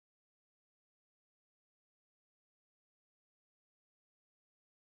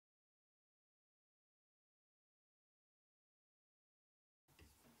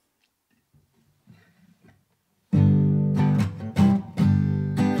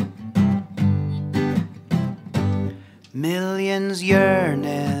Millions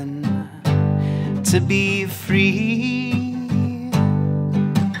yearning to be free,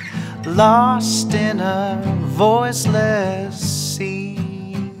 lost in a voiceless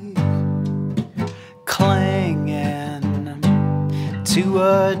sea, clinging to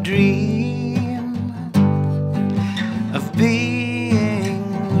a dream of being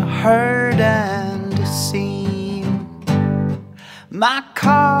heard and seen. My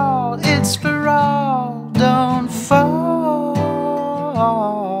call, it's for all, don't fall,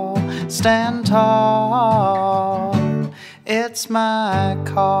 stand tall, it's my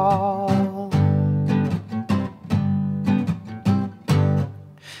call.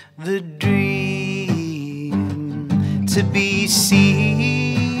 The dream to be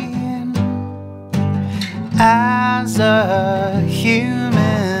seen as a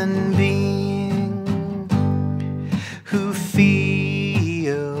human being who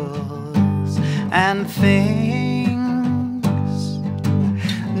feels and thinks,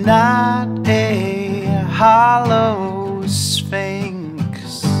 not a hollow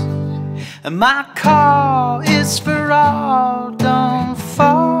sphinx. My call is for all, don't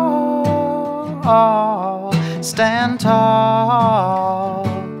fall, stand tall,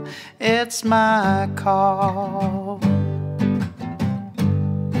 it's my call.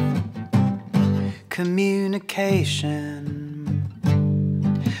 Communication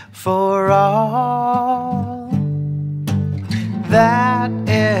for all, that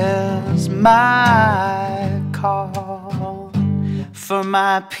is my call. For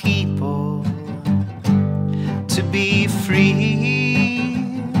my people to be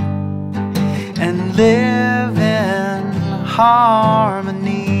free and live in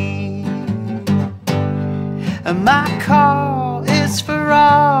harmony. My call is for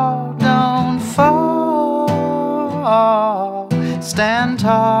all, don't fall, stand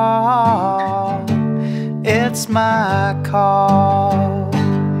tall, it's my call.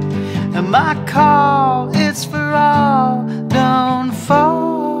 My call is for all, don't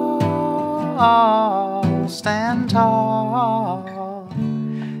fall, stand tall,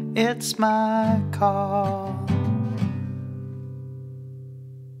 it's my call.